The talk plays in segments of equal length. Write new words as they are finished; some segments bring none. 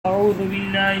أعوذ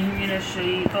بالله من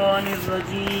الشيطان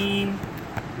الرجيم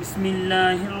بسم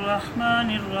الله الرحمن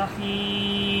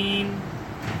الرحيم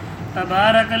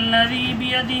تبارك الذي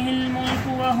بيده الملك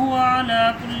وهو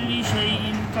على كل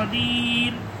شيء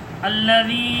قدير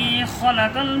الذي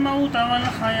خلق الموت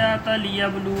والحياة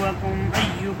ليبلوكم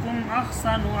أيكم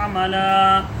أحسن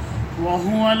عملا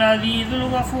وهو العزيز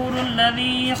الغفور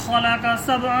الذي خلق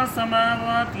 7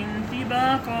 سماوات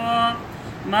طباقا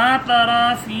ما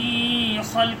ترى في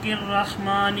خلق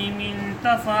الرحمن من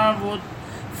تفاوت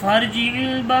فارجع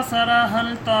البصر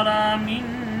هل ترى من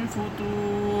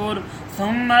فطور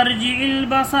ثم ارجع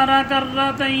البصر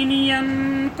كرتين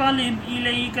ينقلب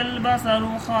إليك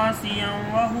البصر خاسئا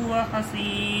وهو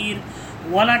حسير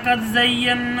وَلَقَدْ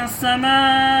زَيَّنَّا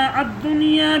السَّمَاءَ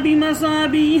الدُّنْيَا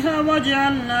بِمَصَابِيحَ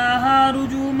وَجَعَلْنَاهَا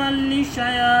رُجُومًا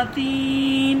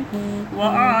لِلشَّيَاطِينِ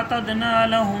وَأَعْتَدْنَا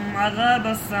لَهُمْ عَذَابَ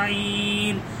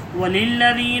السَّعِيرِ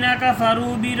وَلِلَّذِينَ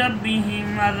كَفَرُوا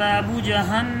بِرَبِّهِمْ عَذَابُ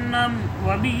جَهَنَّمَ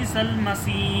وَبِئْسَ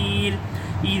الْمَصِيرُ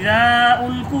إِذَا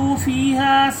أُلْقُوا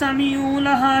فِيهَا سَمِعُوا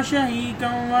لَهَا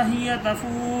شَهِيقًا وَهِيَ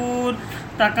تَفُورُ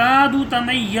تَكَادُ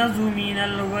تَمَيَّزُ مِنَ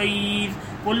الْغَيْظِ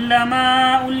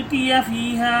كلما ألقي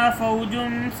فيها فوج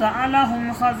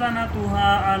سألهم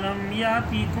خزنتها ألم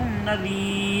يأتكم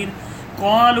نذير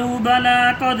قالوا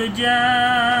بلى قد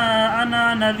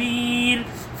جاءنا نذير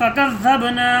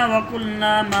فكذبنا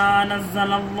وقلنا ما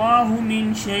نزل الله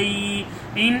من شيء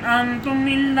إن أنتم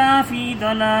إلا في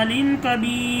ضلال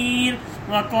كبير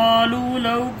وقالوا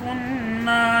لو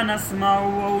كنا نسمع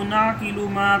أو نعقل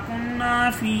ما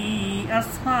كنا في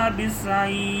أصحاب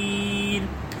السعير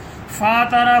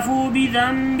فاعترفوا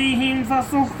بذنبهم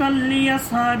فسحقا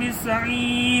لأصحاب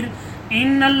السعير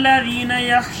إن الذين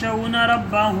يخشون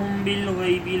ربهم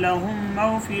بالغيب لهم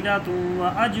مغفرة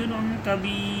وأجر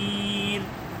كبير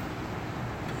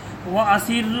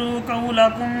وأسروا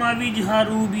قولكم أو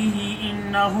اجهروا به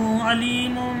إنه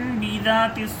عليم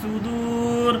بذات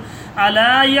الصدور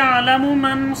ألا يعلم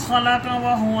من خلق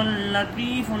وهو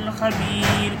اللطيف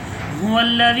الخبير هو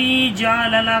الذي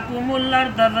جعل لكم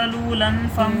الأرض ذلولا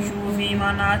فامشوا في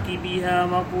مناكبها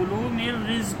وكلوا من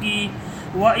رزقه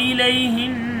وإليه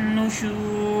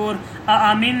النشور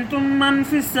أأمنتم من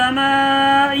في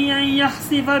السماء أن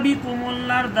يخسف بكم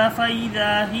الأرض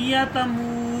فإذا هي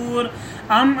تمور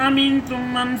أم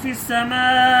أمنتم من في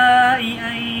السماء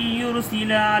أن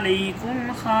يرسل عليكم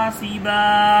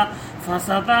حاصبا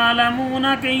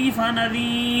فستعلمون كيف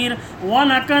نذير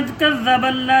ولقد كذب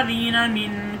الذين من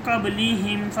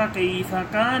قبلهم فكيف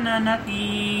كان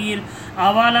نكير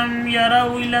أولم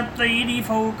يروا إلى الطير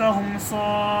فوقهم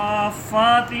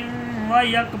صافات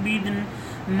ويقبضن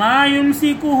ما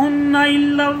يمسكهن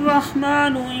إلا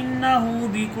الرحمن إنه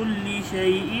بكل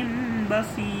شيء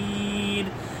بصير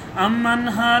أمن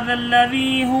هذا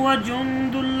الذي هو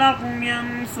جند لكم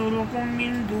ينصركم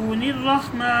من دون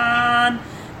الرحمن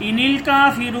إن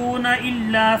الكافرون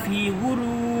إلا في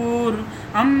غرور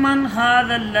أمن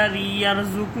هذا الذي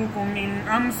يرزقكم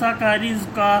إن أمسك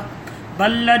رزقه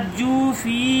بل لجوا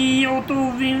في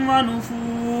عتو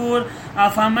ونفور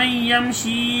أفمن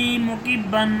يمشي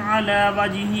مكبا على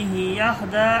وجهه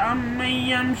أهدى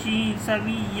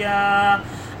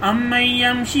أمن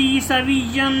يمشي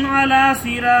سويا على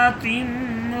صراط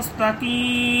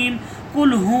مستقيم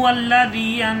قل هو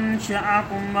الذي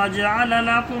أنشأكم وجعل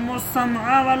لكم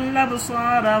السمع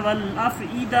والأبصار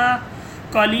والأفئدة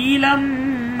قليلا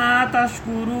ما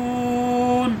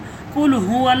تشكرون قل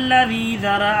هو الذي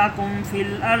ذرأكم في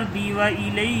الأرض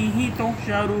وإليه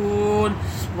تحشرون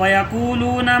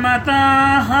ويقولون متى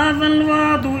هذا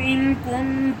الوعد إن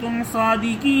كنتم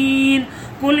صادقين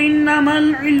قل إنما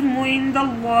العلم عند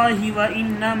الله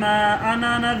وإنما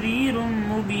أنا نذير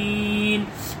مبين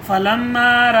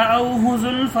فلما رأوه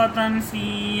زلفة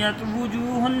سيئت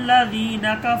وجوه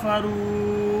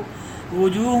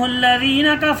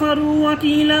الذين كفروا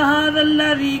وقيل هذا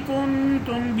الذي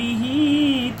كنتم به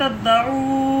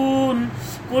تدعون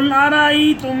قل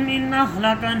أرأيتم إن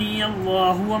أهلكني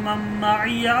الله ومن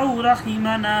معي أو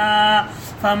رحمنا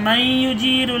فمن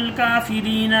يجير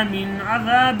الكافرين من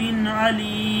عذاب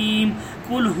عليم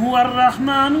قل هو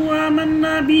الرحمن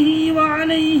آمنا به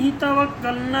وعليه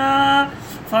توكلنا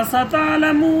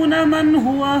فستعلمون من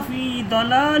هو في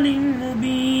ضلال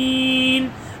مبين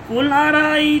قل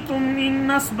أرأيتم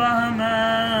إن أصبح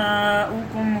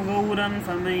ماؤكم غورا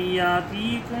فمن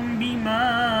يأتيكم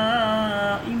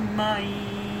بماء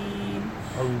معين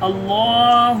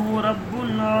الله رب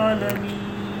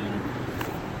العالمين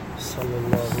صلی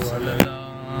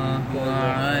اللہ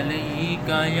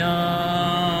علیہ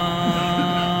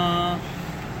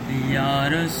یا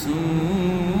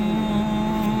رسول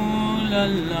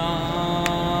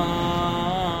اللہ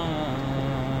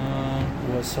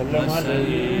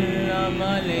وسلم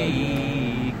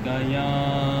علیک یا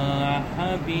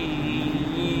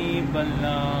حبیب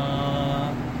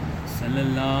اللہ صلی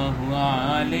اللہ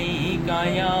علیک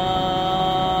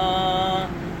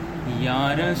یا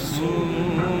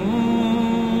رسول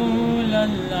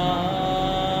اللہ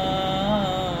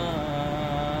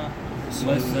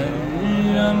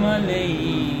وسلم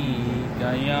علیک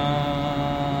یا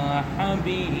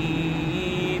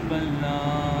حبیب اللہ.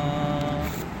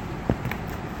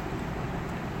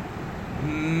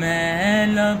 میں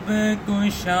لب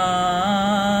کشا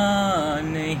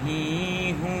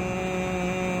نہیں ہوں،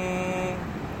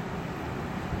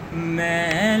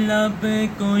 میں لب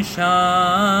کشا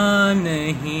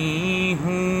نہیں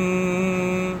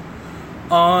ہوں،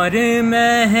 اور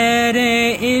مہر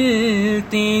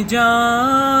التجا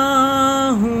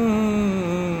ہوں.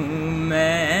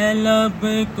 میں لب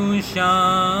کشا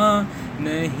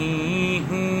نہیں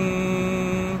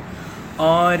ہوں،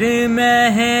 اور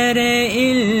مہر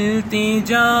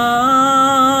التجا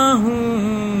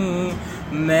ہوں.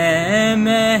 میں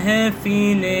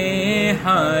محفل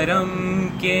حرم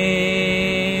کے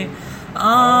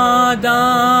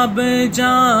آداب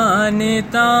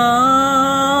جانتا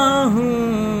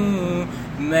ہوں.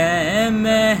 میں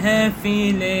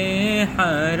محفل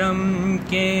حرم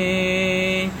کے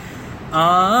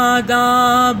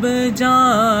آداب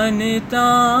جانتا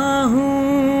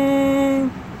ہوں.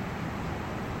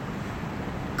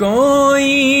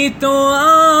 کوئی تو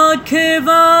آنکھ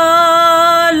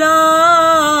والا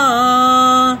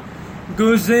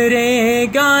گزرے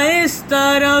گا اس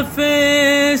طرف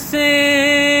سے،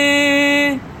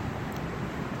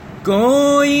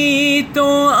 کوئی تو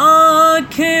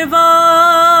آنکھ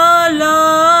والا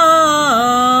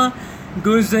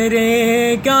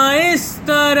گزرے گا اس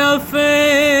طرف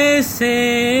سے.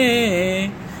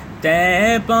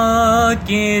 طیبہ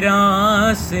کے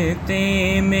راستے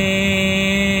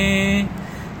میں،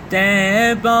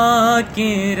 طیبہ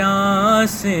کے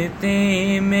راستے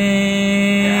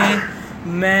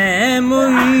میں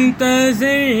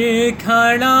منتظر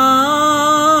کھڑا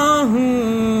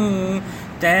ہوں.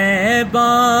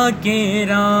 طیبہ کے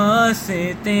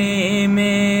راستے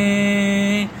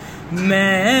میں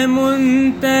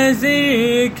منتظر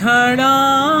کھڑا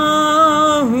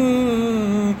ہوں.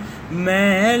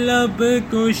 میں لب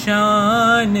کشا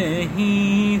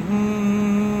نہیں ہوں.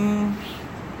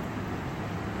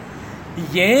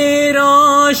 یہ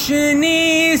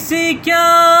روشنی سی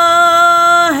کیا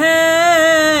ہے،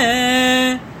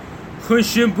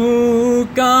 خوشبو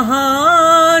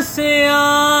کہاں سے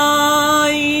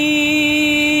آئی.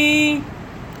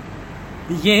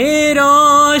 یہ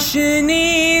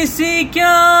روشنی سی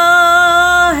کیا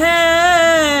ہے،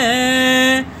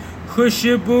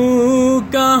 خوشبو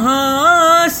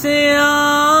کہاں سے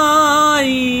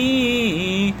آئی.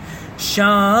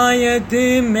 شاید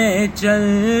میں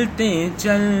چلتے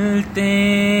چلتے،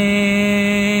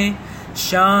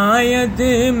 شاید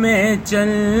میں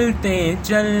چلتے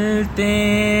چلتے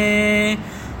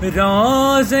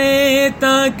روضے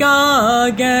تک آ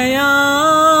گیا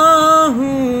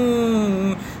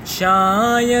ہوں.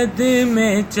 شاید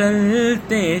میں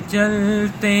چلتے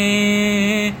چلتے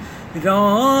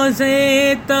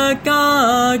روضے تک آ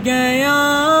گیا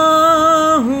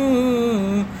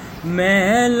ہوں.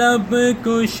 میں لب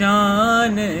کشا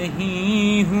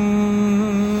نہیں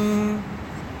ہوں.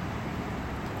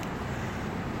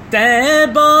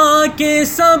 طیبہ کے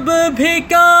سب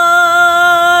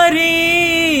بھکاری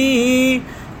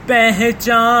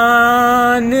پہچانتے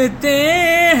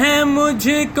ہیں مجھ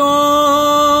کو،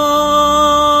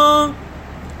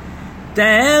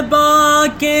 طیبہ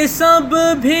کے سب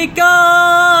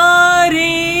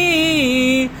بھکاری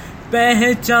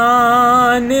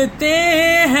پہچانتے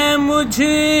ہیں مجھ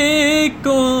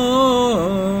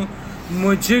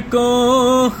کو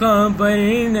خبر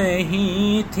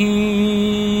نہیں تھی،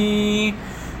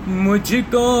 مجھ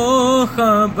کو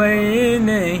خبر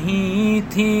نہیں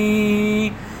تھی.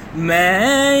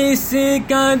 میں اس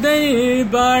قدر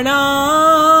بڑا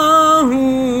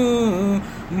ہوں،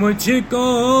 مجھ کو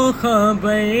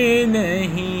خبر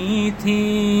نہیں تھی.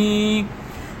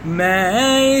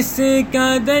 میں اس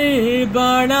قدر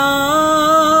بڑا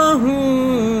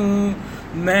ہوں،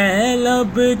 میں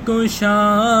لب کشا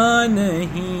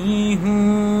نہیں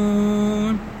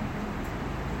ہوں.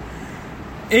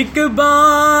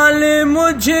 اقبال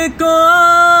مجھ کو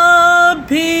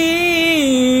بھی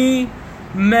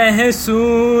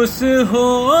محسوس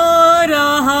ہو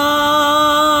رہا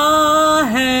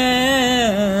ہے،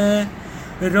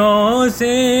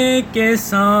 روضے کے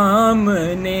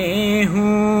سامنے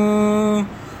ہوں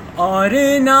اور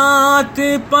نعت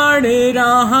پڑھ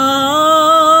رہا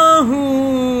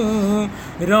ہوں.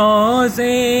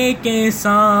 روضے کے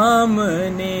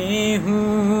سامنے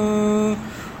ہوں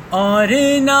اور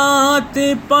نعت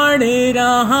پڑھ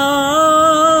رہا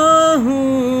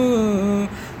ہوں،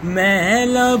 میں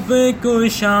لب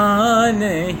کشا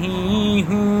نہیں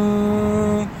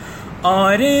ہوں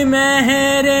اور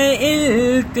مہر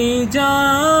التجا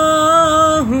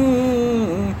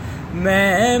ہوں،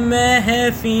 میں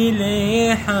محفل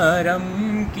حرم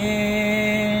کے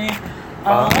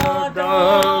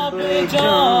آداب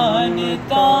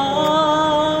جانتا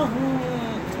ہوں،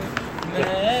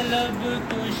 میں لب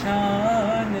کشا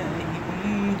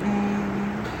نہیں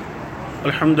ہوں۔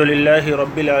 الحمدللہ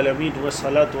رب العالمین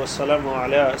والصلاة والسلام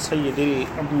علی سید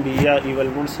الانبیاء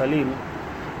والمرسلین،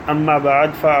 اما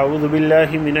بعد فاعوذ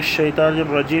باللہ من الشیطان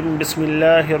الرجیم، بسم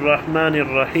اللہ الرحمن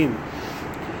الرحیم۔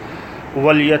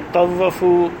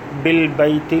 وَلْيَطَّوَّفُوا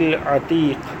بِالْبَيْتِ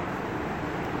الْعَتِيقِ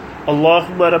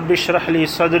اللہم رب اشرح لی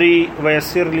صدری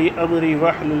ویسر لی امری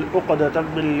واحلل عقدۃ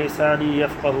من لسانی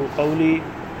یفقہوا قولی۔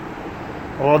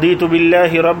 رضیت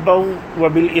باللہ ربا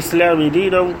وبالاسلام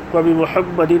دینا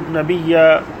وبمحمد نبیا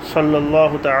صلی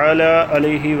اللہ تعالی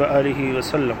علیہ وآلہ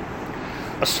وسلم۔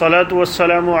 الصلاة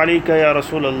والسلام علیک یا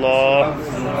رسول اللہ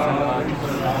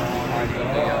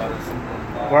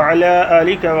وعلی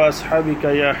آلک واصحابک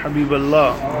یا حبیب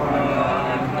اللہ۔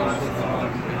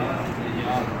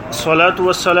 الصلاة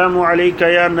والسلام علیک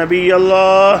یا نبی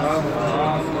اللہ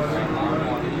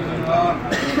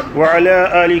وعلی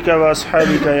آلک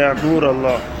واصحابک یا نور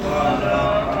اللہ۔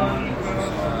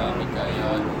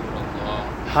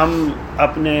 ہم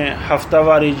اپنے ہفتہ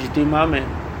وار اجتماع میں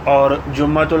اور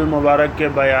جمعۃ المبارک کے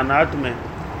بیانات میں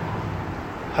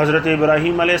حضرت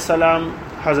ابراہیم علیہ السلام،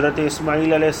 حضرت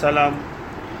اسماعیل علیہ السلام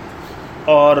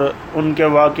اور ان کے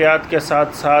واقعات کے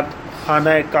ساتھ ساتھ خانہ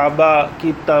کعبہ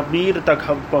کی تعمیر تک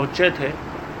ہم پہنچے تھے،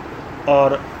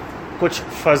 اور کچھ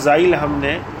فضائل ہم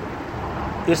نے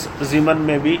اس ضمن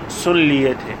میں بھی سن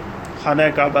لیے تھے خانہ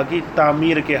کعبہ کی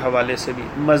تعمیر کے حوالے سے بھی۔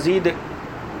 مزید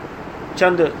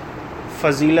چند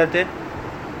فضیلتیں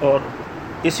اور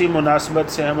اسی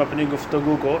مناسبت سے ہم اپنی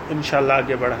گفتگو کو انشاءاللہ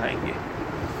آگے بڑھائیں گے۔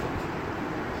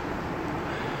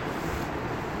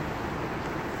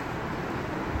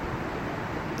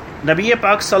 نبی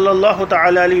پاک صلی اللہ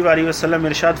تعالی علیہ وآلہ وسلم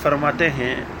ارشاد فرماتے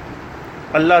ہیں،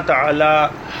 اللہ تعالی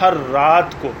ہر رات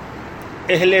کو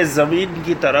اہل زمین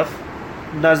کی طرف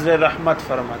نظر رحمت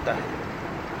فرماتا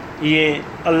ہے۔ یہ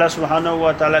اللہ سبحانہ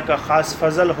و تعالیٰ کا خاص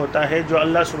فضل ہوتا ہے جو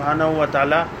اللہ سبحانہ و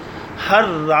تعالیٰ ہر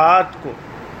رات کو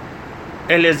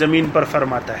اہل زمین پر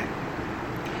فرماتا ہے۔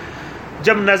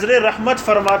 جب نظر رحمت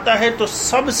فرماتا ہے تو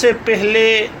سب سے پہلے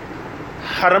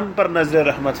حرم پر نظر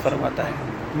رحمت فرماتا ہے۔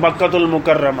 مکۃ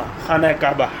المکرمہ، خانہ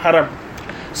کعبہ، حرم،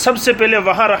 سب سے پہلے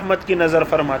وہاں رحمت کی نظر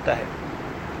فرماتا ہے۔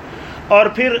 اور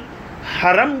پھر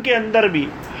حرم کے اندر بھی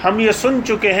ہم یہ سن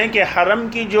چکے ہیں کہ حرم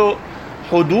کی جو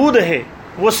حدود ہے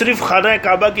وہ صرف خانہ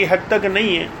کعبہ کی حد تک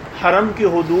نہیں ہے، حرم کی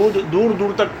حدود دور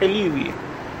دور تک پھیلی ہوئی ہے۔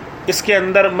 اس کے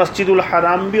اندر مسجد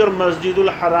الحرام بھی اور مسجد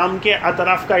الحرام کے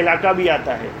اطراف کا علاقہ بھی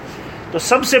آتا ہے۔ تو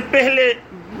سب سے پہلے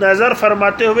نظر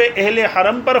فرماتے ہوئے اہل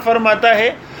حرم پر فرماتا ہے،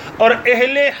 اور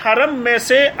اہل حرم میں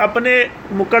سے اپنے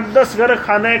مقدس گھر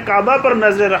خانہ کعبہ پر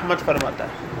نظر رحمت فرماتا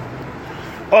ہے۔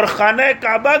 اور خانہ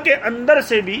کعبہ کے اندر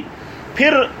سے بھی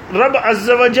پھر رب عز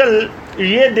و جل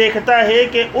یہ دیکھتا ہے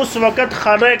کہ اس وقت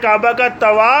خانہ کعبہ کا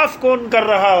طواف کون کر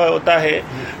رہا ہوتا ہے۔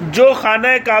 جو خانہ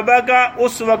کعبہ کا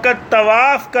اس وقت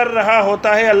طواف کر رہا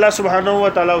ہوتا ہے اللہ سبحانہ و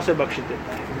تعالیٰ اسے بخش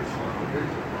دیتا ہے۔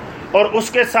 اور اس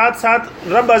کے ساتھ ساتھ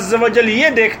رب عز و جل یہ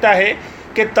دیکھتا ہے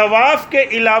کہ طواف کے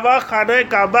علاوہ خانہ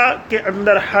کعبہ کے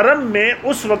اندر حرم میں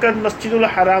اس وقت مسجد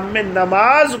الحرام میں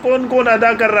نماز کون کون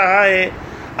ادا کر رہا ہے،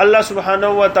 اللہ سبحانہ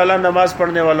و تعالیٰ نماز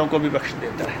پڑھنے والوں کو بھی بخش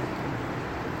دیتا ہے۔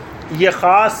 یہ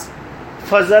خاص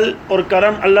فضل اور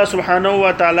کرم اللہ سبحانہ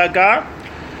و تعالیٰ کا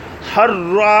ہر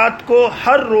رات کو،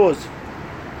 ہر روز،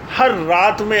 ہر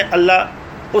رات میں اللہ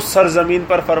اس سرزمین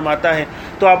پر فرماتا ہے۔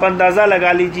 تو آپ اندازہ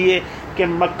لگا لیجئے کہ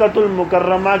مکۃ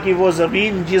المکرمہ کی وہ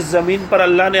زمین جس زمین پر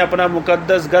اللہ نے اپنا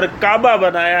مقدس گھر کعبہ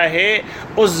بنایا ہے،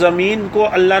 اس زمین کو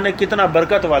اللہ نے کتنا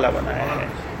برکت والا بنایا ہے۔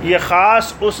 یہ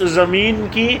خاص اس زمین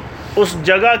کی، اس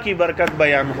جگہ کی برکت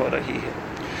بیان ہو رہی ہے۔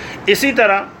 اسی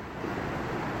طرح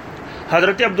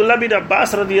حضرت عبداللہ بن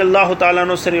عباس رضی اللہ تعالیٰ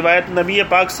عنہ سے روایت، نبی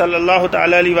پاک صلی اللہ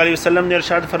تعالیٰ علیہ وآلہ وسلم نے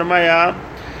ارشاد فرمایا،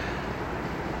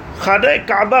 خانہ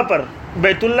کعبہ پر،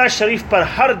 بیت اللہ شریف پر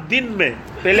ہر دن میں،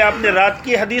 پہلے آپ نے رات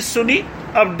کی حدیث سنی،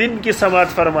 اب دن کی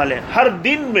سماعت فرما لیں، ہر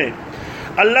دن میں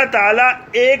اللہ تعالیٰ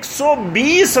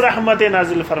 120 رحمتیں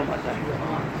نازل فرماتا ہے۔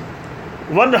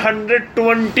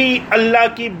 120 اللہ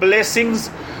کی بلیسنگز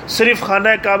صرف خانہ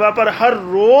کعبہ پر ہر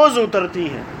روز اترتی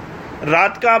ہیں۔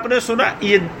 رات کا آپ نے سنا،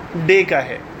 یہ ڈے کا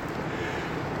ہے۔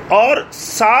 اور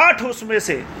 60 اس میں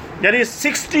سے یعنی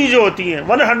 60 جو ہوتی ہیں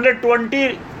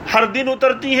 120 ہر دن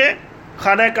اترتی ہیں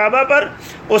خانہ کعبہ پر،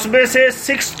 اس میں سے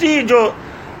 60 جو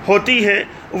ہوتی ہے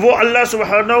وہ اللہ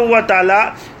سبحانہ و تعالی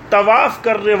طواف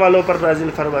کرنے والوں پر نازل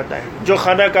فرماتا ہے، جو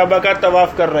خانہ کعبہ کا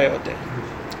طواف کر رہے ہوتے ہیں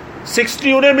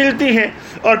 60 انہیں ملتی ہیں.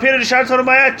 اور پھر ارشاد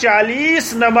فرمایا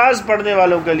 40 نماز پڑھنے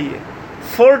والوں کے لیے،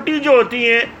 40 جو ہوتی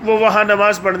ہیں وہ وہاں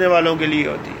نماز پڑھنے والوں کے لیے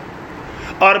ہوتی ہے.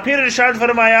 اور پھر ارشاد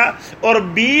فرمایا اور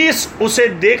 20 اسے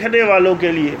دیکھنے والوں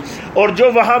کے لیے، اور جو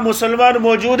وہاں مسلمان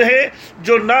موجود ہیں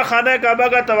جو نہ خانہ کعبہ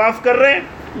کا طواف کر رہے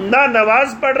ہیں نہ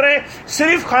نماز پڑھ رہے ہیں،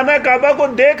 صرف خانہ کعبہ کو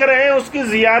دیکھ رہے ہیں، اس کی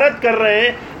زیارت کر رہے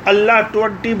ہیں، اللہ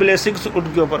 20 بلیسنگز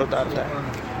ان کے اوپر اتارتا ہے.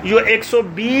 یہ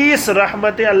 120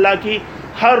 رحمتیں اللہ کی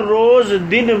ہر روز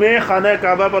دن میں خانہ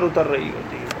کعبہ پر اتر رہی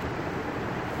ہوتی ہے،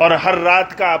 اور ہر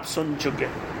رات کا آپ سن چکے.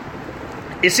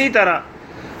 اسی طرح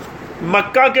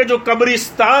مکہ کے جو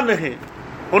قبرستان ہیں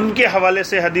ان کے حوالے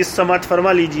سے حدیث سماعت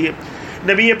فرما لیجئے.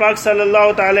 نبی پاک صلی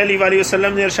اللہ تعالی علیہ وآلہ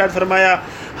وسلم نے ارشاد فرمایا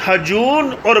حجون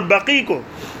اور بقی کو،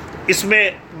 اس میں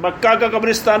مکہ کا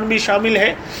قبرستان بھی شامل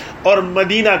ہے اور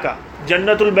مدینہ کا.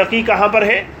 جنت البقی کہاں پر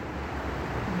ہے؟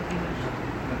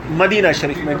 مدینہ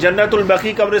شریف میں. جنت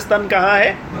البقی قبرستان کہاں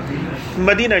ہے؟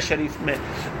 مدینہ شریف میں.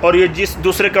 اور یہ جس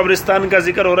دوسرے قبرستان کا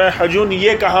ذکر ہو رہا ہے حجون،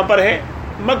 یہ کہاں پر ہے؟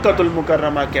 مکہ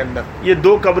المکرمہ کے اندر. یہ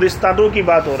 2 قبرستانوں کی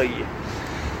بات ہو رہی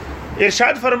ہے.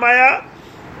 ارشاد فرمایا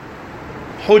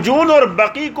حجون اور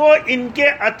بقی کو ان کے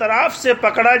اطراف سے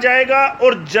پکڑا جائے گا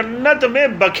اور جنت میں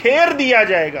بکھیر دیا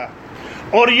جائے گا،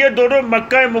 اور یہ دونوں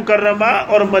مکہ مکرمہ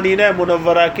اور مدینہ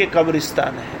منورہ کے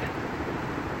قبرستان ہیں.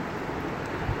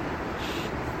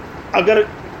 اگر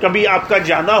کبھی آپ کا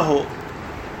جانا ہو،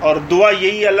 اور دعا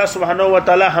یہی اللہ سبحانہ و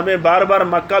تعالی ہمیں بار بار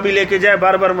مکہ بھی لے کے جائے،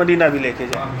 بار بار مدینہ بھی لے کے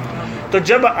جائے. تو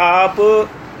جب آپ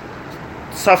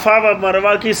صفا و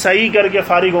مروہ کی سعی کر کے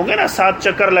فارغ ہوں گے نا، 7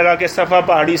 چکر لگا کے صفا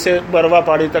پہاڑی سے مروہ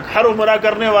پہاڑی تک، ہر عمرہ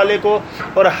کرنے والے کو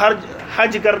اور ہر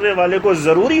حج کرنے والے کو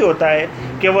ضروری ہوتا ہے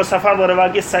کہ وہ صفا مروہ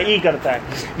کی سعی کرتا ہے.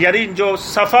 یعنی جو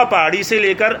صفا پہاڑی سے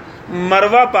لے کر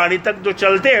مروہ پہاڑی تک جو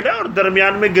چلتے ہیں نا، اور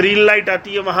درمیان میں گرین لائٹ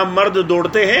آتی ہے، وہاں مرد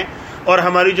دوڑتے ہیں اور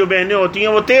ہماری جو بہنیں ہوتی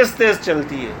ہیں وہ تیز تیز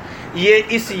چلتی ہے. یہ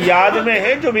اس یاد میں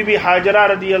ہے جو بی بی ہاجرہ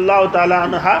رضی اللہ تعالی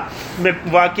عنہا، میں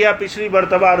واقعہ پچھلی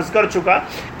مرتبہ عرض کر چکا،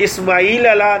 اسماعیل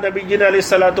علیہ نبی جن علیہ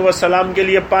الصلوۃ والسلام کے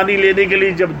لیے پانی لینے کے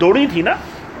لیے جب دوڑی تھی نا،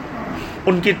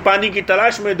 ان کی پانی کی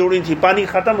تلاش میں دوڑی تھی، پانی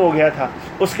ختم ہو گیا تھا.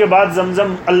 اس کے بعد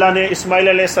زمزم اللہ نے اسماعیل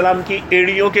علیہ السلام کی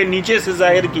ایڑیوں کے نیچے سے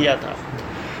ظاہر کیا تھا.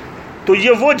 تو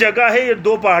یہ وہ جگہ ہے، یہ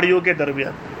 2 پہاڑیوں کے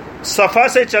درمیان. صفا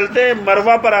سے چلتے ہیں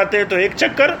مروہ پر آتے ہیں تو 1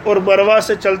 چکر، اور مروہ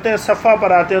سے چلتے ہیں صفا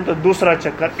پر آتے ہیں تو دوسرا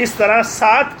چکر. اس طرح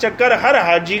 7 چکر ہر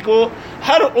حاجی کو،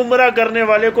 ہر عمرہ کرنے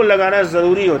والے کو لگانا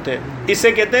ضروری ہوتے ہیں.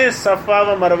 اسے کہتے ہیں صفا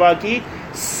و مروہ کی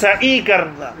سعی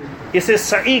کرنا، اسے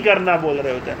سعی کرنا بول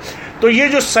رہے ہوتے ہیں. تو یہ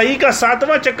جو سعی کا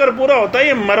 7واں چکر پورا ہوتا ہے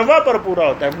یہ مروہ پر پورا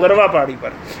ہوتا ہے، مروہ پہاڑی پر.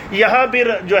 یہاں پھر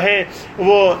جو ہے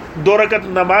وہ 2 رکعت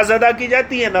نماز ادا کی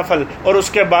جاتی ہے نفل، اور اس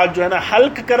کے بعد جو ہے نا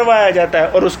حلق کروایا جاتا ہے،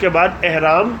 اور اس کے بعد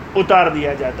احرام اتار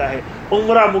دیا جاتا ہے،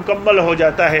 عمرہ مکمل ہو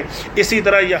جاتا ہے. اسی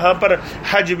طرح یہاں پر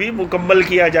حج بھی مکمل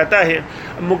کیا جاتا ہے.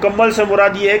 مکمل سے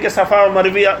مراد یہ ہے کہ صفا و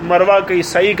مروہ کی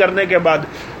سعی کرنے کے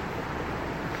بعد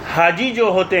حاجی جو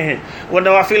ہوتے ہیں وہ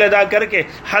نوافل ادا کر کے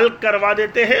حلق کروا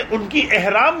دیتے ہیں، ان کی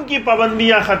احرام کی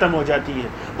پابندیاں ختم ہو جاتی ہیں.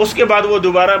 اس کے بعد وہ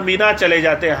دوبارہ مینا چلے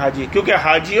جاتے ہیں حاجی، کیونکہ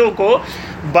حاجیوں کو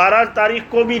 12 تاریخ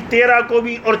کو بھی، 13 کو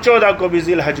بھی اور 14 کو بھی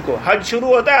ذی الحج کو حج شروع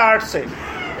ہوتا ہے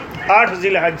 8 ذی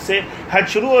الحج سے حج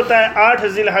شروع ہوتا ہے. 8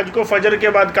 ذی الحج کو فجر کے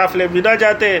بعد قافلے مینا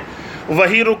جاتے ہیں،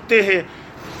 وہیں رکتے ہیں.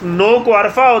 9 کو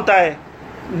عرفہ ہوتا ہے،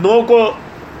 9 کو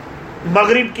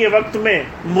مغرب کے وقت میں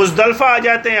مزدلفہ آ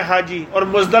جاتے ہیں حاجی، اور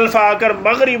مزدلفہ آ کر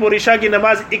مغرب اور عشاء کی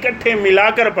نماز اکٹھے ملا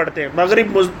کر پڑھتے ہیں.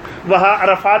 مغرب وہاں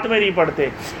عرفات میں نہیں پڑھتے،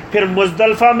 پھر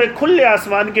مزدلفہ میں کھلے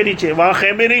آسمان کے نیچے، وہاں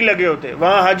خیمے نہیں لگے ہوتے،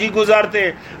 وہاں حاجی گزارتے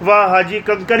ہیں. وہاں حاجی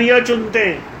کنکریاں چنتے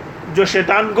ہیں جو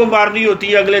شیطان کو مارنی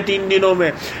ہوتی ہے اگلے 3 دنوں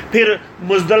میں. پھر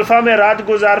مزدلفہ میں رات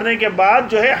گزارنے کے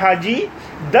بعد جو ہے حاجی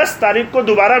 10 تاریخ کو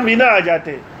دوبارہ مینا آ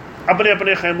جاتے ہیں اپنے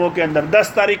اپنے خیموں کے اندر.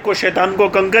 10 تاریخ کو شیطان کو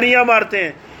کنکریاں مارتے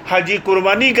ہیں، حاجی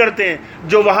قربانی کرتے ہیں.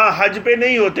 جو وہاں حج پہ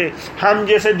نہیں ہوتے، ہم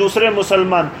جیسے دوسرے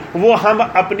مسلمان، وہ ہم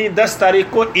اپنی 10 تاریخ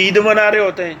کو عید منا رہے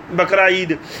ہوتے ہیں، بقرہ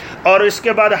عید. اور اس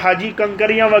کے بعد حاجی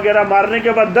کنکریاں وغیرہ مارنے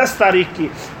کے بعد 10 تاریخ کی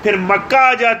پھر مکہ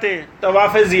آ جاتے ہیں،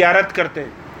 طواف زیارت کرتے ہیں.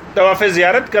 طواف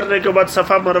زیارت کرنے کے بعد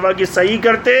صفا مروہ کی سعی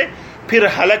کرتے، پھر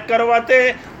حلق کرواتے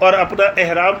اور اپنا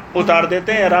احرام اتار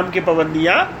دیتے ہیں. احرام کی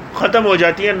پابندیاں ختم ہو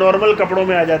جاتی ہیں، نارمل کپڑوں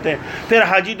میں آ جاتے ہیں. پھر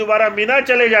حاجی دوبارہ مینا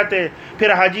چلے جاتے ہیں.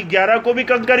 پھر حاجی 11 کو بھی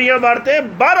کنکریاں مارتے ہیں،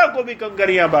 12 کو بھی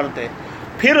کنکریاں مارتے ہیں.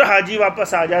 پھر حاجی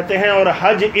واپس آ جاتے ہیں اور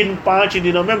حج ان 5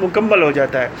 دنوں میں مکمل ہو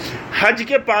جاتا ہے. حج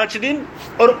کے 5 دن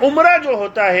اور عمرہ جو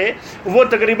ہوتا ہے وہ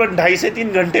تقریباً 2.5 سے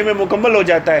 3 گھنٹے میں مکمل ہو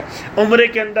جاتا ہے. عمرے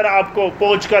کے اندر آپ کو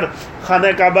پہنچ کر خانہ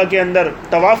کعبہ کے اندر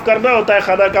طواف کرنا ہوتا ہے,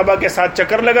 خانہ کعبہ کے 7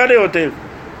 چکر لگانے ہوتے ہیں.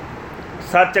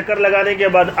 7 چکر لگانے کے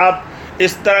بعد آپ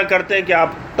اس طرح کرتے ہیں کہ آپ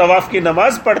طواف کی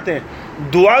نماز پڑھتے ہیں,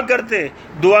 دعا کرتے ہیں,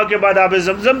 دعا کے بعد آب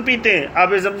زمزم پیتے ہیں,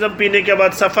 آب زمزم پینے کے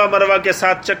بعد صفا مروہ کے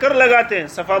 7 چکر لگاتے ہیں.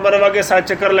 صفا مروہ کے 7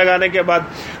 چکر لگانے کے بعد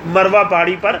مروہ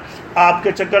پہاڑی پر آپ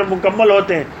کے چکر مکمل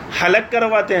ہوتے ہیں, حلق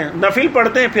کرواتے ہیں, نفل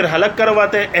پڑھتے ہیں, پھر حلق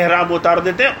کرواتے ہیں, احرام اتار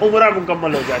دیتے ہیں, عمرہ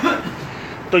مکمل ہو جاتا ہے.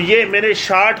 تو یہ میں نے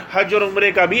شارٹ حج اور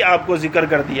عمرے کا بھی آپ کو ذکر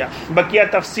کر دیا. بقیہ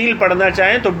تفصیل پڑھنا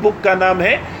چاہیں تو بک کا نام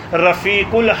ہے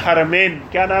رفیق الحرمین.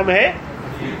 کیا نام ہے؟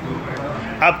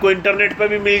 آپ کو انٹرنیٹ پہ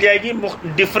بھی مل جائے گی,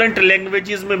 ڈفرینٹ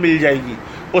لینگویجز میں مل جائے گی.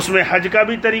 اس میں حج کا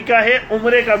بھی طریقہ ہے,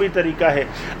 عمرے کا بھی طریقہ ہے.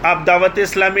 آپ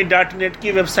dawat-islami.net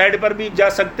کی ویب سائٹ پر بھی جا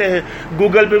سکتے ہیں,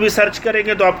 گوگل پہ بھی سرچ کریں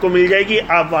گے تو آپ کو مل جائے گی.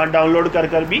 آپ وہاں ڈاؤن لوڈ کر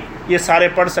بھی یہ سارے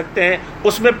پڑھ سکتے ہیں.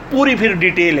 اس میں پوری پھر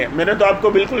ڈیٹیل ہے. میں نے تو آپ کو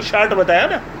بالکل شارٹ بتایا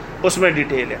نا, اس میں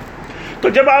ڈیٹیل ہے. تو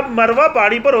جب آپ مروہ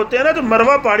پہاڑی پر ہوتے ہیں نا, تو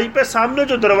مروہ پہاڑی پہ سامنے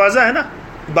جو دروازہ ہے نا,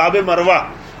 باب مروہ,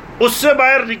 اس سے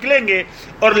باہر نکلیں گے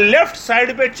اور لیفٹ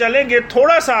سائڈ پہ چلیں گے,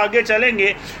 تھوڑا سا آگے چلیں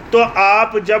گے تو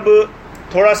آپ جب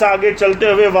تھوڑا سا آگے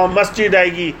چلتے ہوئے وہاں مسجد آئے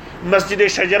گی, مسجد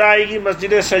شجرہ آئے گی.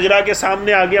 مسجد شجرہ کے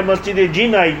سامنے آگے مسجد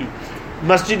جن آئے گی.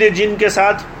 مسجد جن کے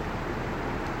ساتھ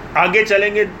آگے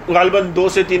چلیں گے غالباً 2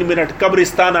 سے 3 منٹ,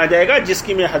 قبرستان آ جائے گا جس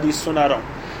کی میں حدیث سنا رہا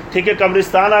ہوں. ٹھیک ہے,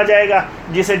 قبرستان آ جائے گا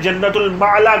جسے جنت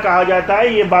المعلا کہا جاتا ہے.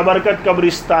 یہ بابرکت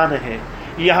قبرستان ہے,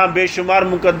 یہاں بے شمار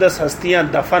مقدس ہستیاں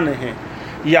دفن ہیں.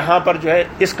 یہاں پر جو ہے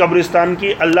اس قبرستان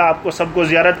کی اللہ آپ کو سب کو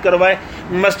زیارت کروائے.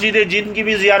 مسجد جن کی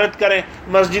بھی زیارت کریں.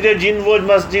 مسجد جن وہ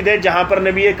مسجد ہے جہاں پر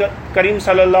نبی کریم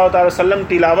صلی اللہ تعالی وسلم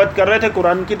تلاوت کر رہے تھے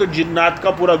قرآن کی, تو جنات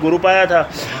کا پورا گروپ آیا تھا.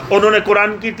 انہوں نے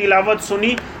قرآن کی تلاوت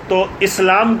سنی تو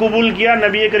اسلام قبول کیا,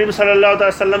 نبی کریم صلی اللہ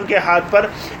تعالی وسلم کے ہاتھ پر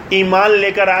ایمان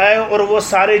لے کر آئے, اور وہ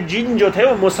سارے جن جو تھے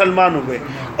وہ مسلمان ہوئے.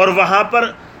 اور وہاں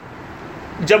پر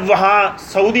جب وہاں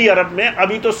سعودی عرب میں,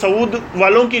 ابھی تو سعود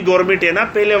والوں کی گورنمنٹ ہے نا,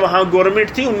 پہلے وہاں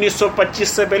گورنمنٹ تھی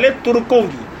 1925 سے پہلے ترکوں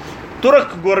کی,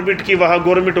 ترک گورنمنٹ کی وہاں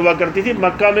گورنمنٹ ہوا کرتی تھی,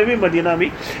 مکہ میں بھی مدینہ بھی.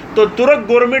 تو ترک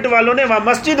گورنمنٹ والوں نے وہاں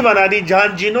مسجد بنا دی, جہاں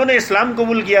جنہوں نے اسلام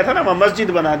قبول کیا تھا نا وہاں مسجد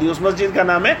بنا دی. اس مسجد کا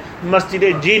نام ہے مسجد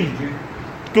جن,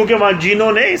 کیونکہ وہاں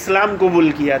جنہوں نے اسلام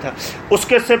قبول کیا تھا. اس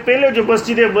کے سے پہلے جو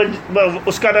مسجد,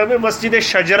 اس کا نام ہے مسجد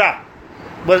شجرہ.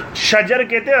 شجر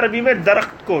کہتے ہیں عربی میں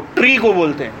درخت کو, ٹری کو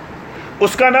بولتے ہیں.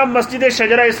 اس کا نام مسجد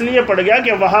شجرہ اس لیے پڑ گیا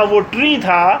کہ وہاں وہ ٹری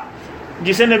تھا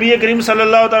جسے نبی کریم صلی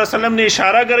اللہ تعالی وسلم نے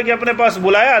اشارہ کر کے اپنے پاس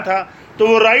بلایا تھا. تو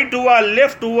وہ رائٹ ہوا,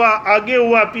 لیفٹ ہوا, آگے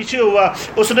ہوا, پیچھے ہوا.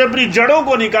 اس نے اپنی جڑوں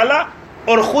کو نکالا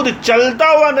اور خود چلتا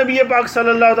ہوا نبی پاک صلی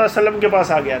اللہ تعالی وسلم کے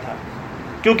پاس آ گیا تھا.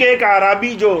 کیونکہ ایک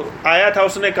اعرابی جو آیا تھا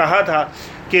اس نے کہا تھا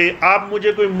کہ آپ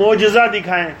مجھے کوئی معجزہ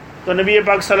دکھائیں. تو نبی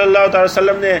پاک صلی اللہ تعالی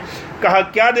وسلم نے کہا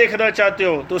کیا دیکھنا چاہتے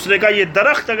ہو؟ تو اس نے کہا یہ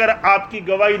درخت اگر آپ کی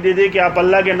گواہی دے دے کہ آپ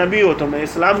اللہ کے نبی ہو تو میں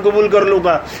اسلام قبول کر لوں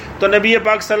گا. تو نبی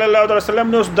پاک صلی اللہ علیہ وسلم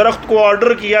نے اس درخت کو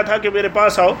آرڈر کیا تھا کہ میرے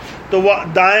پاس آؤ. تو وہ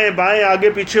دائیں بائیں آگے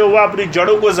پیچھے ہوا, اپنی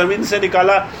جڑوں کو زمین سے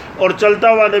نکالا اور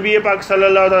چلتا ہوا نبی پاک صلی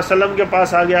اللہ علیہ وسلم کے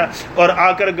پاس آ گیا اور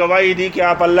آ کر گواہی دی کہ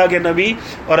آپ اللہ کے نبی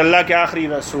اور اللہ کے آخری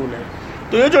رسول ہیں.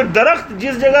 تو یہ جو درخت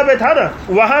جس جگہ پہ تھا نا,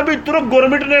 وہاں بھی ترک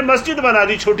گورنمنٹ نے مسجد بنا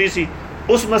دی چھوٹی سی.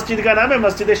 اس مسجد کا نام ہے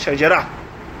مسجد شجرہ.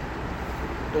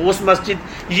 تو اس مسجد,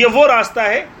 یہ وہ راستہ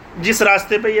ہے جس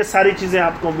راستے پہ یہ ساری چیزیں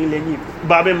آپ کو ملیں گی.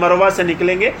 باب مروہ سے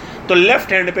نکلیں گے تو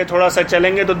لیفٹ ہینڈ پہ تھوڑا سا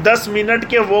چلیں گے تو 10 منٹ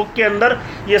کے واک کے اندر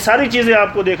یہ ساری چیزیں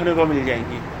آپ کو دیکھنے کو مل جائیں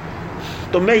گی.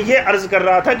 تو میں یہ عرض کر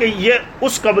رہا تھا کہ یہ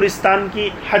اس قبرستان کی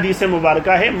حدیث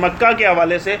مبارکہ ہے مکہ کے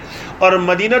حوالے سے. اور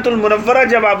مدینۃ المنورہ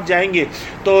جب آپ جائیں گے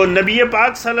تو نبی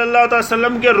پاک صلی اللہ علیہ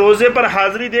وسلم کے روزے پر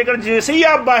حاضری دے کر جیسے ہی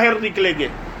آپ باہر نکلیں گے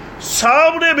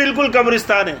سامنے بالکل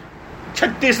قبرستان ہے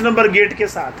 36 نمبر گیٹ کے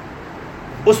ساتھ.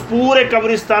 اس پورے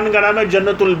قبرستان کا نام ہے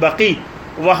جنت البقیع.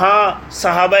 وہاں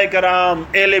صحابہ کرام,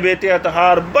 اہل بیت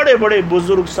اطہار, بڑے بڑے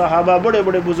بزرگ صحابہ, بڑے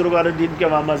بڑے بزرگان دین کے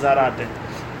وہاں مزارات ہیں.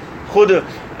 خود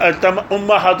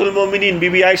امہات المومنین بی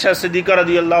بی عائشہ صدیقہ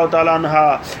رضی اللہ تعالیٰ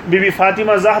عنہا, بی بی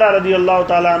فاطمہ زہرا رضی اللہ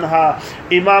تعالیٰ عنہا,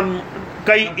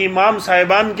 کئی امام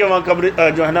صاحبان کے وہاں قبر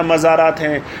جو ہے نا مزارات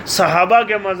ہیں, صحابہ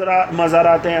کے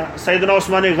مزارات ہیں. سیدنا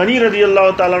عثمان غنی رضی اللہ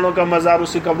تعالیٰ عنہ کا مزار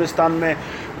اسی قبرستان میں.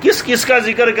 کس کس کا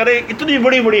ذکر کرے, اتنی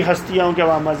بڑی بڑی ہستیاں کے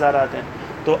وہاں مزارات ہیں.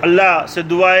 تو اللہ سے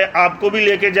دعا ہے آپ کو بھی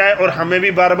لے کے جائے اور ہمیں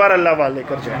بھی بار بار اللہ وہاں لے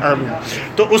کر جائے, آمین.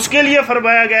 تو اس کے لیے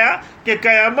فرمایا گیا کہ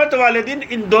قیامت والے دن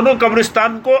ان دونوں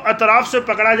قبرستان کو اطراف سے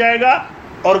پکڑا جائے گا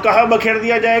اور کہاں بکھیر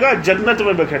دیا جائے گا؟ جنت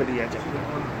میں بکھیر دیا جائے گا.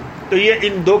 تو یہ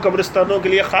ان دو قبرستانوں کے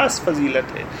لیے خاص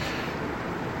فضیلت ہے.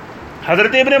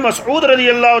 حضرت ابن مسعود رضی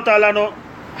اللہ تعالیٰ عنہ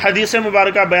حدیث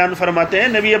مبارکہ بیان فرماتے ہیں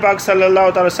نبی پاک صلی اللہ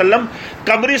علیہ وسلم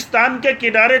قبرستان کے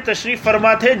کنارے تشریف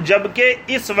فرما تھے، جبکہ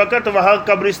اس وقت وہاں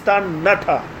قبرستان نہ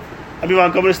تھا، ابھی وہاں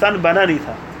قبرستان بنا نہیں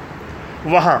تھا۔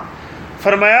 وہاں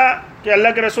فرمایا کہ اللہ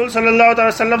کے رسول صلی اللہ علیہ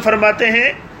وسلم فرماتے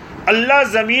ہیں اللہ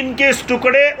زمین کے اس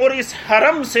ٹکڑے اور اس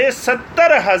حرم سے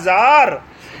 70,000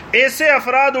 ایسے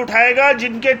افراد اٹھائے گا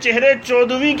جن کے چہرے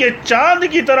 14ویں کے چاند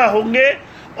کی طرح ہوں گے،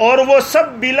 اور وہ سب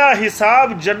بلا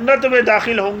حساب جنت میں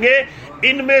داخل ہوں گے۔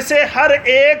 ان میں سے ہر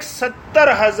ایک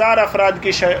 70,000 افراد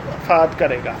کی شفاعت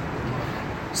کرے گا۔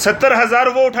 70,000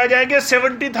 وہ اٹھائے جائیں گے،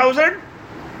 70,000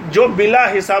 جو بلا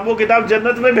حساب و کتاب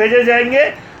جنت میں بھیجے جائیں گے،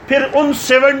 پھر ان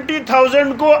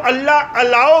 70,000 کو اللہ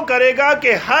الاؤ کرے گا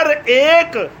کہ ہر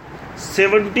ایک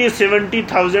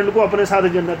 70,000 کو اپنے ساتھ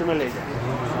جنت میں لے جائے۔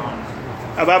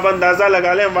 اب آپ اندازہ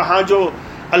لگا لیں وہاں جو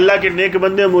اللہ کے نیک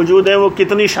بندے موجود ہیں وہ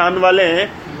کتنی شان والے ہیں،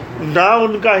 نہ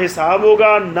ان کا حساب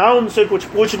ہوگا، نہ ان سے کچھ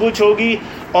پوچھ گچھ ہوگی،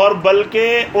 اور بلکہ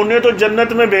انہیں تو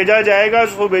جنت میں بھیجا جائے گا،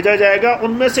 وہ بھیجا جائے گا،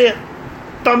 ان میں سے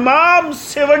تمام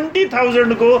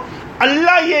 70,000 کو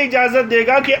اللہ یہ اجازت دے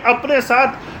گا کہ اپنے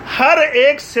ساتھ ہر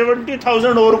ایک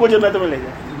 70,000 اور کو جنت میں لے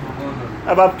جائے۔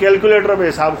 اب آپ کیلکولیٹر میں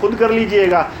حساب خود کر لیجئے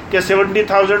گا کہ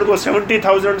 70,000 کو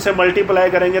 70,000 سے ملٹیپلائی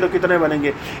کریں گے تو کتنے بنیں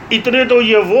گے۔ اتنے تو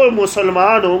یہ وہ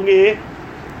مسلمان ہوں گے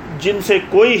جن سے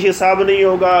کوئی حساب نہیں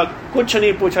ہوگا، کچھ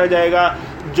نہیں پوچھا جائے گا،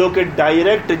 جو کہ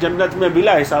ڈائریکٹ جنت میں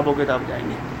بلا حساب و کتاب جائیں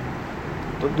گے۔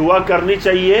 تو دعا کرنی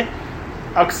چاہیے،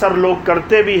 اکثر لوگ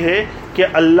کرتے بھی ہیں کہ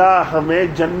اللہ ہمیں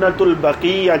جنت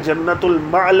البقیع یا جنت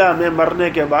المعلا میں مرنے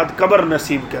کے بعد قبر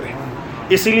نصیب کرے۔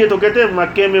 اسی لیے تو کہتے ہیں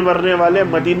مکے میں مرنے والے،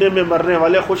 مدینے میں مرنے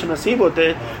والے خوش نصیب ہوتے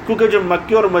ہیں، کیونکہ جو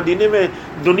مکے اور مدینے میں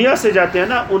دنیا سے جاتے ہیں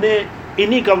نا، انہیں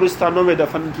انہی قبرستانوں میں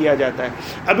دفن کیا جاتا ہے۔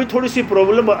 ابھی تھوڑی سی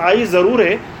پرابلم آئی ضرور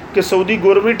ہے کہ سعودی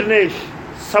گورنمنٹ نے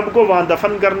سب کو وہاں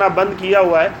دفن کرنا بند کیا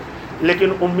ہوا ہے،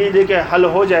 لیکن امید ہے کہ حل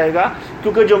ہو جائے گا،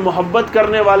 کیونکہ جو محبت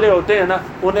کرنے والے ہوتے ہیں نا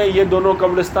انہیں یہ دونوں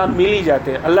قبرستان مل ہی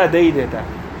جاتے ہیں، اللہ دے ہی دیتا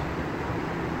ہے۔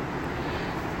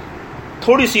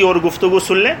 تھوڑی سی اور گفتگو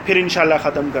سن لیں پھر انشاءاللہ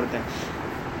ختم کرتے ہیں۔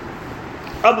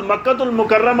 اب مکۃ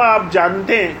المکرمہ آپ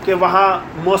جانتے ہیں کہ وہاں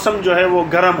موسم جو ہے وہ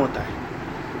گرم ہوتا ہے،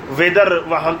 ویدر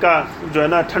وہاں کا جو ہے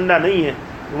نا ٹھنڈا نہیں ہے،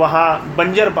 وہاں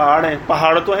بنجر پہاڑ ہیں،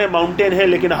 پہاڑ تو ہیں، ماؤنٹین ہیں،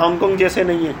 لیکن ہانگ کانگ جیسے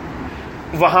نہیں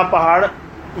ہیں، وہاں پہاڑ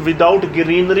وداؤٹ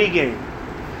گرینری کے ہیں۔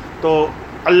 تو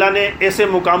اللہ نے ایسے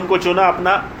مقام کو چنا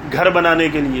اپنا گھر بنانے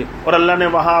کے لیے، اور اللہ نے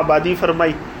وہاں آبادی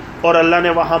فرمائی، اور اللہ نے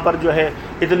وہاں پر جو ہے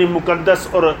اتنی مقدس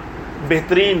اور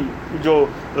بہترین جو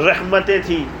رحمتیں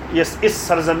تھیں یہ اس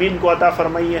سرزمین کو عطا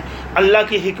فرمائی ہیں۔ اللہ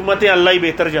کی حکمتیں اللہ ہی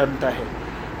بہتر جانتا ہے،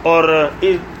 اور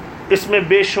اس میں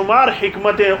بے شمار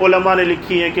حکمتیں علماء نے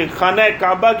لکھی ہیں کہ خانہ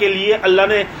کعبہ کے لیے اللہ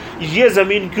نے یہ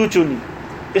زمین کیوں چنی،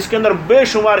 اس کے اندر بے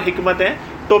شمار حکمتیں۔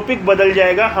 ٹاپک بدل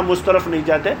جائے گا، ہم اس طرف نہیں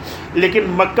جاتے، لیکن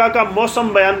مکہ کا موسم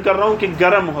بیان کر رہا ہوں کہ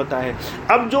گرم ہوتا ہے۔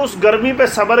 اب جو اس گرمی پہ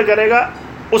صبر کرے گا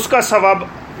اس کا ثواب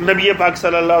نبی پاک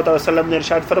صلی اللہ علیہ وسلم نے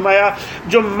ارشاد فرمایا،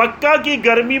 جو مکہ کی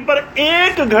گرمی پر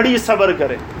ایک گھڑی صبر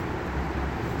کرے،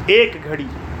 ایک گھڑی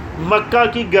مکہ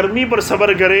کی گرمی پر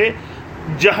صبر کرے،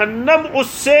 جہنم اس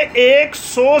سے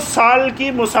 100 سال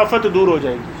کی مسافت دور ہو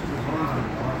جائے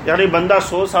گی۔ یعنی بندہ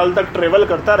 100 سال تک ٹریول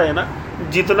کرتا رہے نا،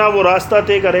 جتنا وہ راستہ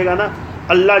طے کرے گا نا،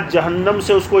 اللہ جہنم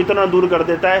سے اس کو اتنا دور کر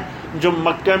دیتا ہے۔ جو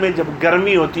مکہ میں جب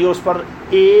گرمی ہوتی ہے اس پر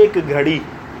ایک گھڑی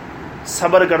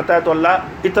صبر کرتا ہے تو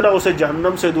اللہ اتنا اسے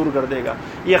جہنم سے دور کر دے گا۔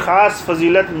 یہ خاص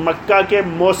فضیلت مکہ کے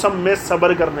موسم میں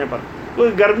صبر کرنے پر۔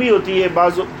 کوئی گرمی ہوتی ہے،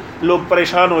 بعض لوگ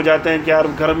پریشان ہو جاتے ہیں کہ یار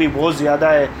گرمی بہت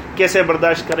زیادہ ہے، کیسے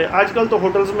برداشت کریں۔ آج کل تو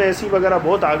ہوٹلز میں اے سی وغیرہ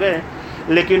بہت آ گئے ہیں،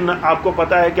 لیکن آپ کو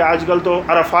پتہ ہے کہ آج کل تو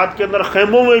عرفات کے اندر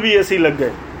خیموں میں بھی اے سی لگ گئے،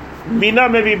 مینا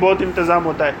میں بھی بہت انتظام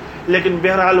ہوتا ہے، لیکن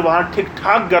بہرحال وہاں ٹھیک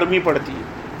ٹھاک گرمی پڑتی ہے۔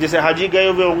 جیسے حاجی گئے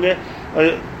ہوئے ہوں گے،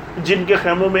 جن کے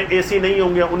خیموں میں اے سی نہیں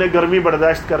ہوں گے، انہیں گرمی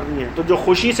برداشت کرنی ہے، تو جو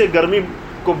خوشی سے گرمی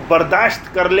کو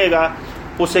برداشت کر لے گا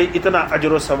اسے اتنا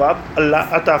اجر و ثواب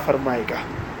اللہ عطا فرمائے گا۔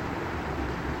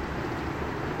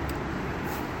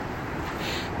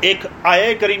 ایک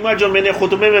آیہ کریمہ جو میں نے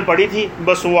خطبے میں پڑھی تھی،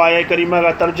 بس وہ آیہ کریمہ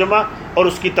کا ترجمہ اور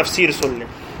اس کی تفسیر سن لیں۔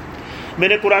 میں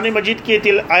نے قرآن مجید کی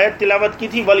آیت تلاوت کی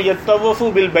تھی، وَلْيَطَّوَّفُوا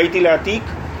بِالْبَيْتِ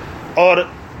الْعَتِيقِ، اور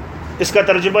اس کا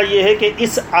ترجمہ یہ ہے کہ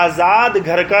اس آزاد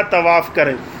گھر کا طواف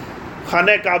کریں۔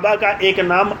 خانہ کعبہ کا ایک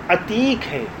نام عتیق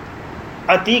ہے۔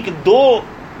 عتیق دو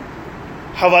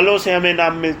حوالوں سے ہمیں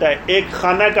نام ملتا ہے، ایک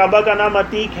خانہ کعبہ کا نام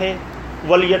عتیق ہے،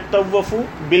 وَلْيَطَّوَّفُوا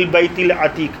بِالْبَيْتِ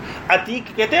الْعَتِيقِ،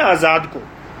 عتیق کہتے ہیں آزاد کو۔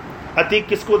 عتیق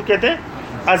کس کو کہتے ہیں؟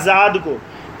 آزاد کو۔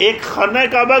 ایک خانہ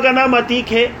کعبہ کا نام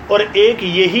عتیق ہے، اور ایک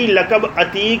یہی لقب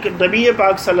عتیق نبی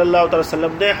پاک صلی اللہ علیہ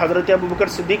وسلم نے حضرت ابوبکر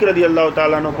صدیق رضی اللہ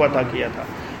تعالیٰ عنہ کو عطا کیا تھا۔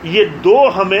 یہ دو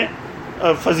ہمیں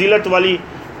فضیلت والی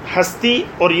ہستی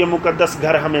اور یہ مقدس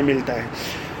گھر ہمیں ملتا ہے۔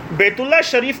 بیت اللہ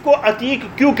شریف کو عتیق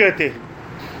کیوں کہتے ہیں؟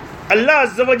 اللہ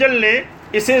عز و جل نے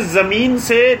اسے زمین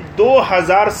سے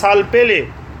 2000 سال پہلے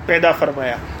پیدا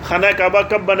فرمایا. خانہ کعبہ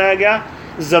کب بنایا گیا؟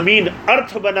 زمین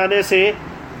ارتھ بنانے سے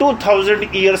 2000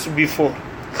 ایئرس بیفور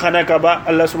خانہ کعبہ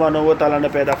اللہ سبحانہ و تعالیٰ نے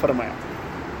پیدا فرمایا،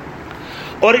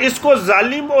 اور اس کو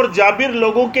ظالم اور جابر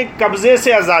لوگوں کے قبضے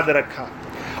سے آزاد رکھا،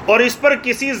 اور اس پر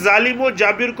کسی ظالم و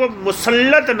جابر کو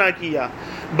مسلط نہ کیا،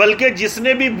 بلکہ جس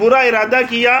نے بھی برا ارادہ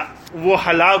کیا وہ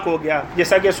ہلاک ہو گیا.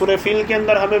 جیسا کہ سورہ فیل کے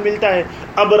اندر ہمیں ملتا ہے،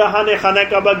 ابرہہ نے خانہ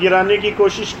کعبہ گرانے کی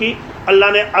کوشش کی،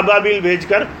 اللہ نے ابابیل بھیج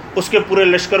کر اس کے پورے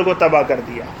لشکر کو تباہ کر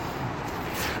دیا.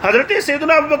 حضرت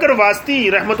سیدنا ابوبکر واسطی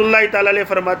رحمۃ اللہ تعالی علیہ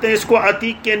فرماتے ہیں اس کو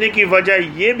عتیق کہنے کی وجہ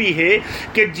یہ بھی ہے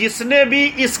کہ جس نے بھی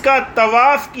اس کا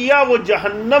طواف کیا وہ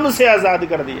جہنم سے آزاد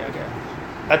کر دیا گیا.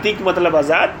 عتیق مطلب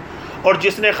آزاد، اور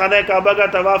جس نے خانہ کعبہ کا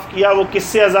طواف کیا وہ کس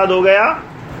سے آزاد ہو گیا؟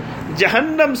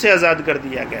 جہنم سے آزاد کر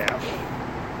دیا گیا.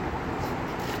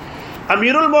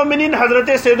 امیر المومنین حضرت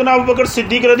سیدنا ابوبکر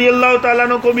صدیق رضی اللہ تعالیٰ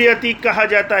عنہ کو بھی عتیق کہا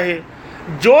جاتا ہے.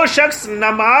 جو شخص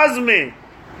نماز میں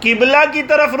قبلہ کی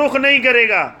طرف رخ نہیں کرے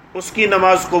گا اس کی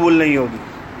نماز قبول نہیں ہوگی.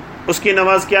 اس کی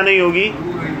نماز کیا نہیں ہوگی؟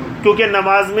 کیونکہ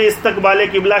نماز میں استقبال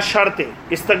قبلہ شرط ہے.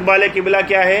 استقبال قبلہ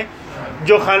کیا ہے؟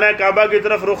 جو خانہ کعبہ کی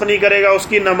طرف رخ نہیں کرے گا اس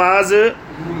کی نماز.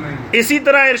 اسی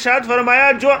طرح ارشاد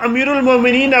فرمایا جو امیر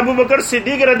المومنین ابوبکر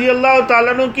صدیق رضی اللہ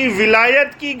تعالیٰ عنہ کی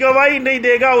ولایت کی گواہی نہیں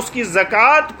دے گا اس کی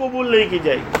زکوٰۃ قبول نہیں کی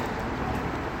جائے گی.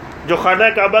 جو خانہ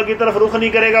کعبہ کی طرف رخ نہیں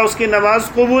کرے گا اس کی نماز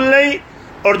قبول نہیں،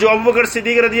 اور جو ابوبکر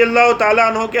صدیق رضی اللہ تعالیٰ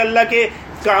عنہ کے اللہ کے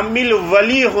کامل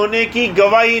ولی ہونے کی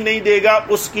گواہی نہیں دے گا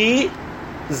اس کی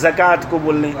زکوٰۃ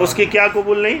قبول نہیں. اس کی کیا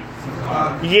قبول نہیں؟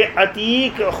 یہ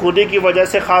عتیق خودی کی وجہ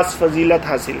سے خاص فضیلت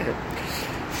حاصل ہے.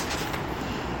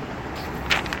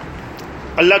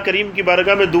 اللہ کریم کی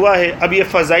بارگاہ میں دعا ہے، اب یہ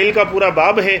فضائل کا پورا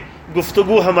باب ہے،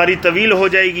 گفتگو ہماری طویل ہو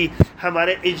جائے گی.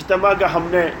 ہمارے اجتماع کا ہم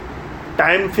نے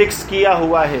ٹائم فکس کیا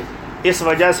ہوا ہے، اس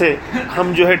وجہ سے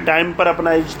ہم جو ہے ٹائم پر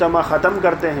اپنا اجتماع ختم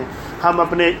کرتے ہیں. ہم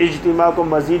اپنے اجتماع کو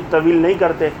مزید طویل نہیں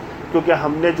کرتے کیونکہ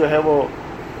ہم نے جو ہے وہ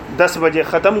 10 بجے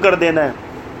ختم کر دینا ہے.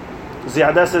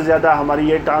 زیادہ سے زیادہ ہماری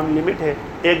یہ ٹائم لمٹ ہے.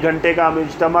 1 گھنٹے کا ہم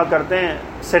اجتماع کرتے ہیں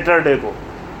سیٹرڈے کو،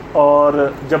 اور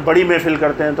جب بڑی محفل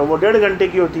کرتے ہیں تو وہ 1.5 گھنٹے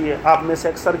کی ہوتی ہے. آپ میں سے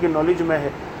اکثر کی نالج میں ہے،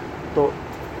 تو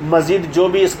مزید جو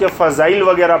بھی اس کے فضائل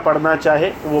وغیرہ پڑھنا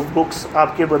چاہے وہ بکس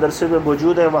آپ کے مدرسے میں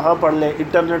موجود ہے، وہاں پڑھ لے،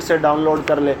 انٹرنیٹ سے ڈاؤن لوڈ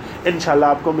کر لے، انشاءاللہ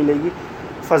آپ کو ملے گی،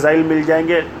 فضائل مل جائیں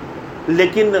گے.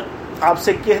 لیکن آپ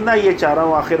سے کہنا یہ چاہ رہا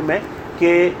ہوں آخر میں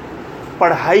کہ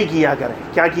پڑھائی کیا کریں.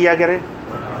 کیا کیا کریں؟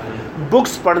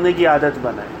 بکس پڑھنے کی عادت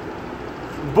بنائیں.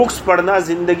 بکس پڑھنا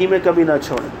زندگی میں کبھی نہ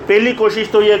چھوڑیں. پہلی کوشش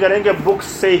تو یہ کریں کہ بکس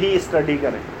سے ہی اسٹڈی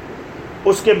کریں،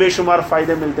 اس کے بے شمار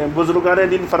فائدے ملتے ہیں. بزرگان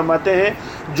دین فرماتے ہیں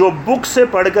جو بک سے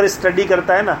پڑھ کر اسٹڈی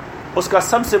کرتا ہے نا اس کا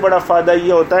سب سے بڑا فائدہ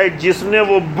یہ ہوتا ہے جس نے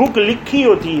وہ بک لکھی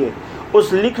ہوتی ہے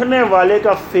اس لکھنے والے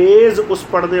کا فیض اس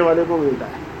پڑھنے والے کو ملتا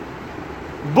ہے.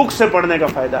 بک سے پڑھنے کا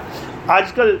فائدہ.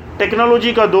 آج کل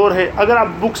ٹیکنالوجی کا دور ہے، اگر آپ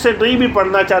بک سے نہیں بھی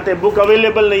پڑھنا چاہتے، بک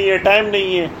اویلیبل نہیں ہے، ٹائم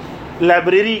نہیں ہے،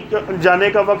 لائبریری جانے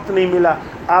کا وقت نہیں ملا،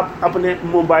 آپ اپنے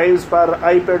موبائلز پر،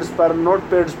 آئی پیڈز پر، نوٹ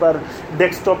پیڈز پر،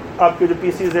 ڈیسک ٹاپ آپ کے جو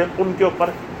پی سیز ہیں ان کے اوپر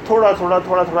تھوڑا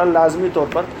تھوڑا لازمی طور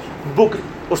پر بک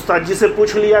استاد جی سے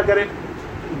پوچھ لیا کریں.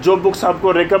 جو بکس آپ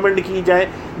کو ریکمنڈ کی جائیں،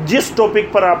 جس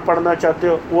ٹاپک پر آپ پڑھنا چاہتے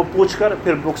ہو وہ پوچھ کر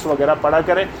پھر بکس وغیرہ پڑھا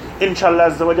کریں. انشاءاللہ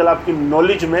عز و جل آپ کی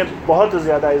نالج میں بہت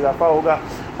زیادہ اضافہ ہوگا.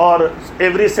 اور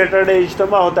ایوری سیٹرڈے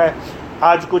اجتماع ہوتا ہے.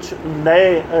 آج کچھ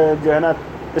نئے جو ہے نا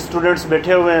اسٹوڈنٹس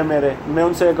بیٹھے ہوئے ہیں میرے، میں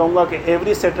ان سے کہوں گا کہ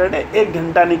ایوری سیٹرڈے 1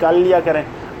 گھنٹہ نکال لیا کریں،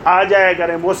 آ جایا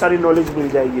کریں، بہت ساری نالج مل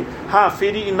جائے گی. ہاں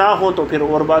فری نہ ہو تو پھر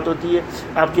اور بات ہوتی ہے،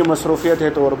 آپ کی مصروفیت ہے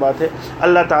تو اور بات ہے.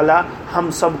 اللہ تعالی ہم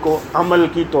سب کو عمل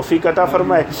کی توفیق عطا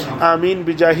فرمائے. آمین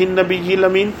بجاہ النبی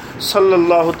الامین صلی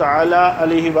اللہ تعالی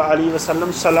علیہ وآلہ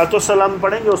وسلم. صلاۃ و سلام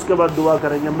پڑھیں گے، اس کے بعد دعا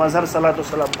کریں گے. مظہر صلاۃ و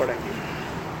سلام پڑھیں گے.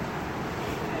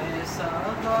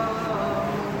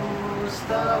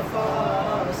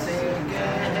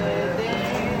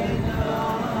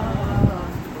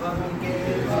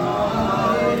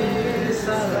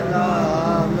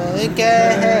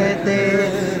 کہتے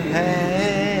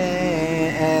ہیں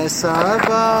ایسا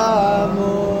با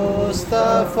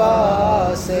مصطفیٰ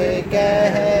سے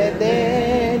کہہ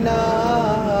دینا،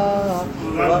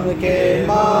 غم کے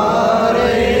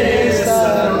مارے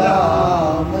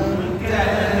سلام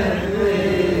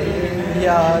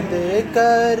یاد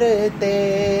کرتے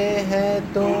ہیں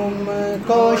تم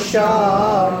کو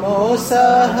شام و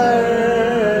سحر،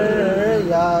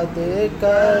 یاد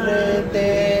کرتے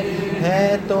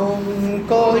ہیں تم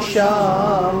کو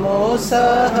شام و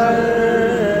سحر،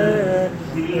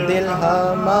 دل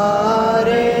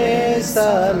ہمارے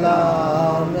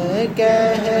سلام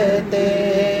کہتے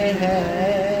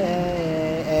ہیں.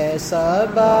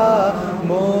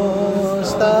 مرحبا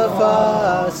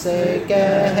مصطفیٰ سے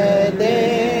کہہ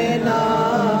دینا،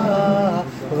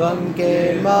 غم کے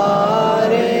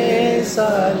مارے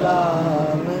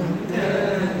سلام،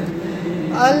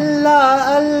 اللہ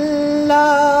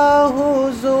اللہ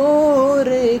حضور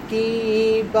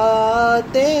کی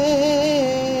باتیں،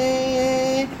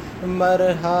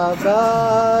 مرحبا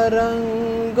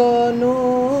رنگ و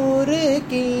نور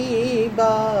کی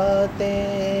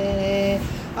باتیں،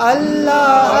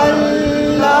 اللہ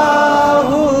اللہ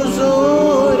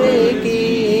حضور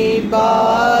کی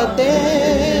باتیں،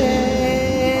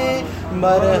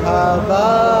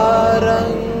 مرحبا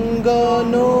رنگ و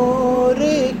نور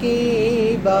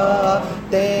کی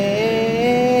باتیں،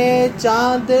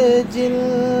 چاند جن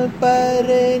پر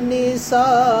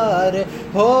نثار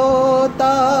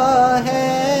ہوتا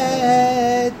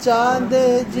ہے، چاند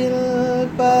جن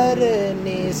پر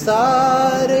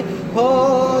نثار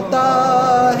ہوتا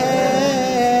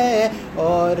ہے،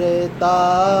 اور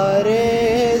تارے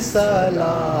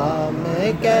سلام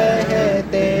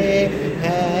کہتے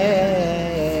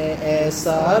ہیں،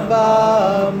 ایسا با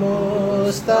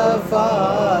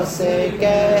مصطفیٰ سے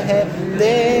کہہ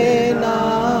دینا،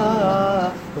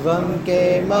 غم کے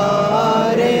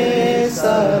مارے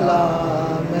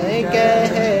سلام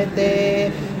کہتے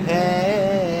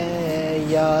ہیں،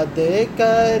 یاد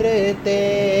کرتے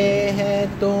ہیں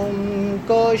تم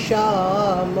کو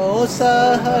شام و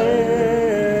سحر،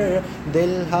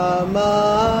 دل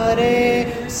ہمارے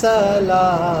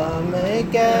سلام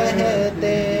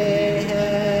کہتے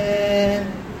ہیں۔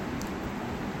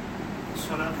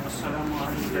 السلام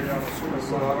علیکم یا رسول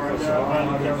اللہ وعلی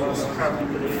آلہ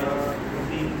وصحبہ یا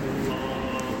نبی اللہ۔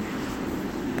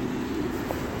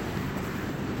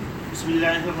 بسم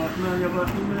اللہ الرحمن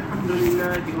الرحیم، الحمد للہ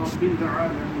رب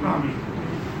العالمین،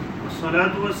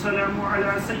 والصلاة والسلام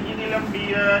على سید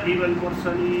الانبیاء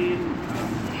والمرسلین،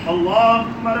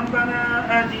 اللهم ربنا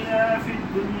آتنا في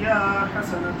الدنيا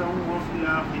حسنة وفي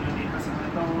الآخرة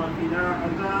حسنة وقنا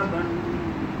عذاب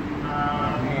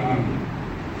النار۔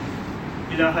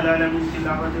 الہ العالمین،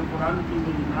 تلاوت قرآن کی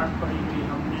بنیاد پڑھی ہوئی،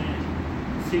 ہم نے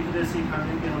سیکھنے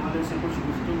سکھانے کے حوالے سے کچھ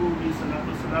گفتگو کی، صلاۃ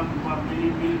و سلام ہوا میری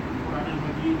بھی قرآن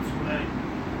مجید، سورہ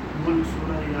ملک،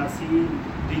 سورہ یاسین،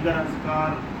 دیگر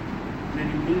اذکار،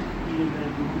 میری ملک کیے گئے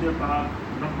درود پاک،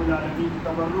 رب العالمین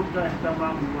تبرک کا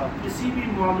اہتمام ہوا۔ کسی بھی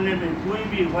معاملے میں کوئی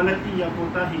بھی غلطی یا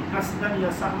کوتاہی قصدن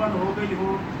یا سہون ہو گئی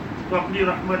ہو تو اپنی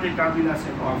رحمت کاملہ سے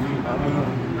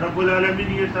رب العالمین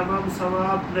یہ تمام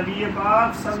ثواب نبی پاک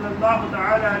صلی اللہ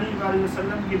تعالی علیہ وآلہ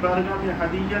وسلم کی بارگاہ میں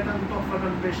ہدیۃً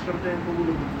تحفۃً پیش کرتے ہیں، قبول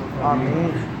فرمائے۔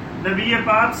 نبی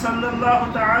پاک صلی اللہ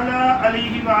تعالی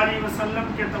علیہ وآلہ وسلم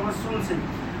کے توسل سے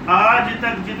آج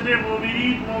تک جتنے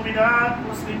مومنین مومنات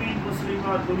مسلمین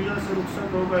مسلمات دنیا سے رخصت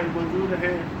ہو گئے، موجود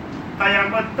ہیں،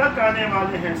 قیامت تک آنے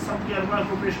والے ہیں، سب کی ارواح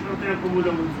کو پیش کرتے ہیں، قبول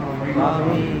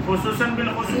فرمائے۔ خصوصاً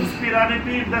بالخصوص پیران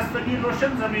پیر دستگیر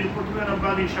روشن ضمیر قطب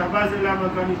ربانی شہباز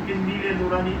لامکانی قندیل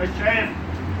نورانی الشیخ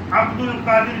عبد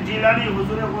القادر جیلانی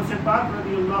حضور غوث پاک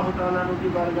رضی اللہ تعالیٰ عنہ کی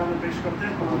بارگاہ میں پیش کرتے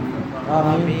ہیں، قبول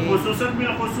فرمائے۔ خصوصاً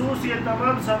بالخصوص یہ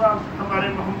تمام ثواب ہمارے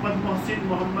محمد محسن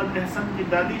محمد احسن کی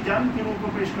دادی جان کی روح کو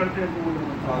پیش کرتے ہیں، قبول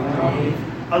فرمائے۔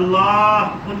 اللہ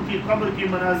ان کی قبر کی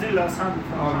منازل آسان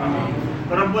فرمائے،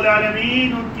 رب العالمین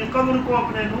ان کی قبر کو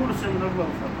اپنے نور سے منور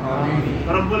فرمائے،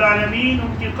 رب العالمین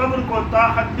ان کی قبر کو تا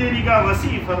حد نگاہ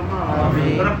وسیع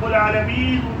فرمائے، رب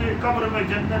العالمین انہیں قبر میں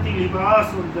جنتی لباس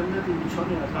اور جنتی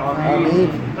بچھونے عطا فرمائے،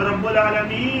 رب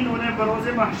العالمین انہیں بروز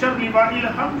محشر لواء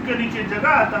الحمد کے نیچے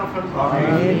جگہ عطا فرمائے،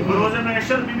 بروز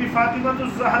محشر بی بی فاطمہ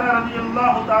الزہرا رضی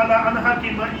اللہ تعالی عنہا کی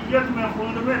معیت میں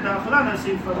خلد میں داخلہ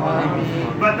نصیب فرمائے،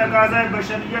 بتقاضۂ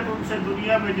بشریت ان سے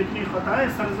دنیا میں جتنی خطائیں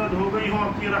سرزد ہو گئی ہوں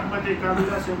اپنی رحمت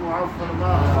کاملہ سے معاف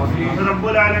فرما، رب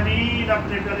العالمین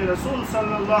اپنے پیارے رسول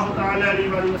صلی اللہ تعالی علیہ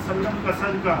وآلہ وسلم کا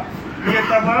صدقہ یہ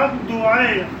تمام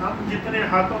دعائیں ہم جتنے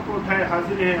ہاتھوں کو اٹھائے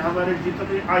حاضر ہیں، ہمارے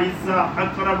جتنے اعزاء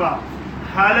اقربا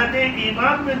حالت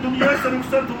ایمان میں دنیا سے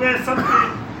رخصت ہوئے سب کے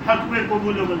حق میں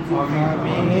قبول و منظور،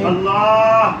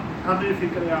 اللہ ہمیں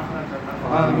فکر آخرت عطا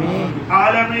فرما،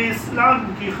 عالم اسلام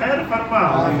کی خیر فرما،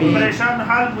 پریشان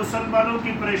حال مسلمانوں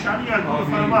کی پریشانیاں دور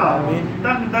فرما،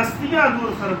 تنگ دستیاں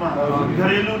دور فرما،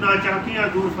 گھریلو ناچاکیاں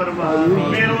دور فرما،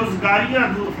 بے روزگاریاں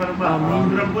دور فرما،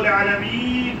 رب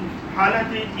العالمین حالت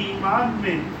ایمان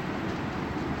میں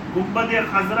گنبد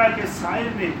خضرا کے سائے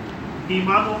میں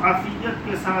ایمان و عافیت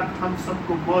کے ساتھ ہم سب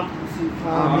کو موت نصیب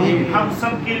فرما، ہم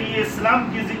سب کے لیے اسلام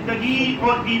کی زندگی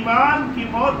اور ایمان کی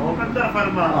موت مقدر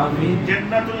فرما،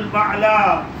 جنت المعلا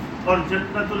اور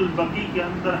جنت البقیع کے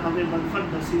اندر ہمیں منفعت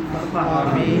نصیب فرما،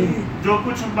 جو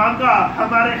کچھ مانگا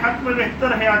ہمارے حق میں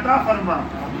بہتر ہے عطا فرما،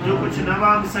 جو کچھ نہ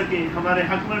مانگ سکے ہمارے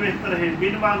حق میں بہتر ہے،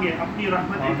 بن مانگے اپنی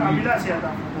رحمت کاملہ سے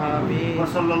عطا فرما۔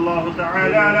 وصلی اللہ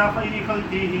تعالی علی خیر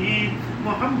خلقہ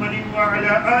محمد وعلی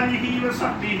آلہ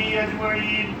وصحبہ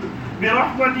اجمعین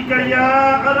برحمتک یا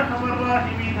ارحم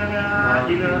الراحمین، لا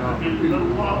الہ الا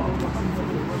اللہ محمد